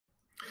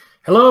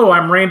Hello,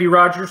 I'm Randy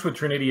Rodgers with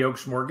Trinity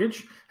Oaks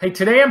Mortgage. Hey,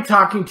 today I'm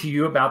talking to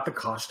you about the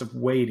cost of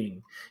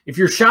waiting. If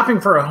you're shopping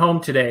for a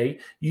home today,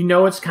 you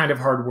know it's kind of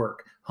hard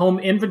work. Home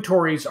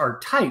inventories are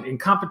tight and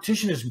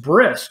competition is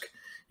brisk.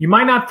 You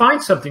might not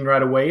find something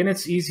right away and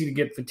it's easy to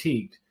get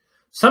fatigued.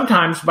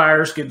 Sometimes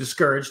buyers get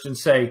discouraged and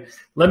say,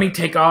 let me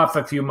take off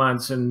a few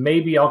months and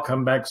maybe I'll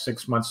come back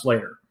 6 months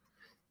later.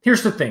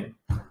 Here's the thing.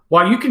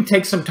 While you can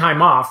take some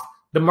time off,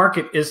 the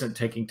market isn't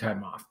taking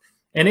time off.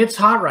 And it's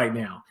hot right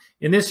now.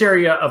 In this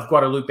area of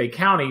Guadalupe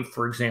County,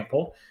 for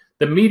example,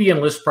 the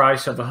median list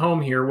price of a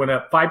home here went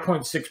up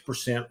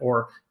 5.6%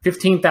 or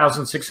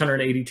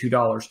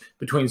 $15,682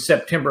 between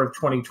September of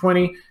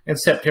 2020 and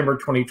September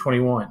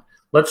 2021.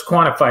 Let's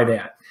quantify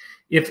that.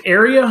 If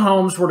area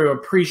homes were to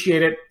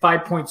appreciate at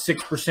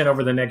 5.6%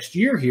 over the next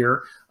year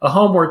here, a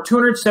home worth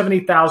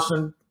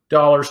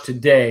 $270,000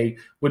 today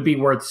would be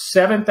worth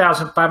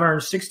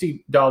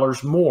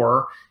 $7,560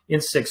 more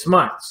in 6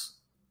 months.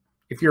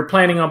 If you're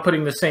planning on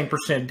putting the same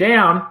percent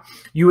down,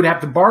 you would have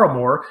to borrow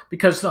more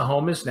because the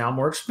home is now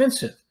more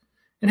expensive.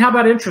 And how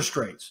about interest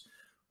rates?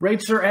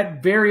 Rates are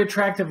at very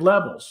attractive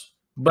levels,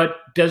 but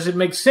does it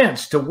make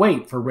sense to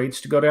wait for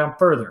rates to go down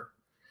further?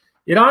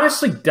 It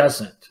honestly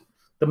doesn't.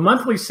 The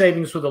monthly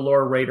savings with a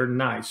lower rate are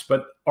nice,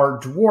 but are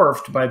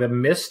dwarfed by the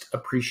missed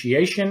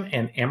appreciation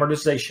and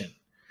amortization.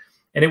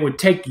 And it would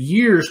take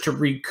years to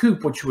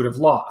recoup what you would have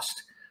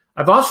lost.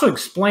 I've also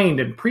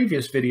explained in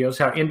previous videos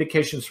how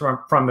indications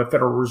from the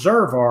Federal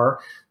Reserve are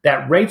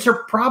that rates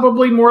are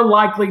probably more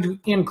likely to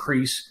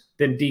increase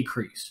than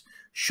decrease.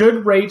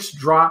 Should rates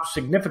drop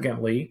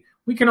significantly,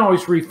 we can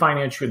always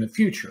refinance you in the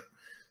future.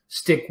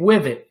 Stick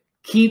with it,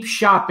 keep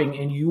shopping,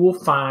 and you will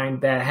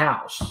find that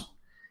house.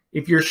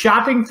 If you're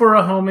shopping for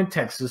a home in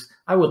Texas,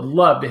 I would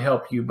love to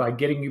help you by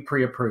getting you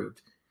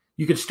pre-approved.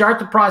 You can start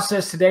the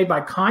process today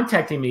by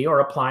contacting me or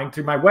applying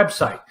through my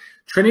website,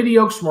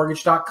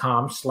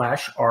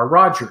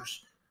 trinityoaksmortgage.com/rrodgers.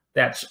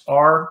 That's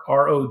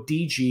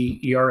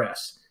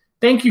R-R-O-D-G-E-R-S.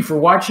 Thank you for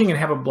watching and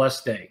have a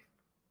blessed day.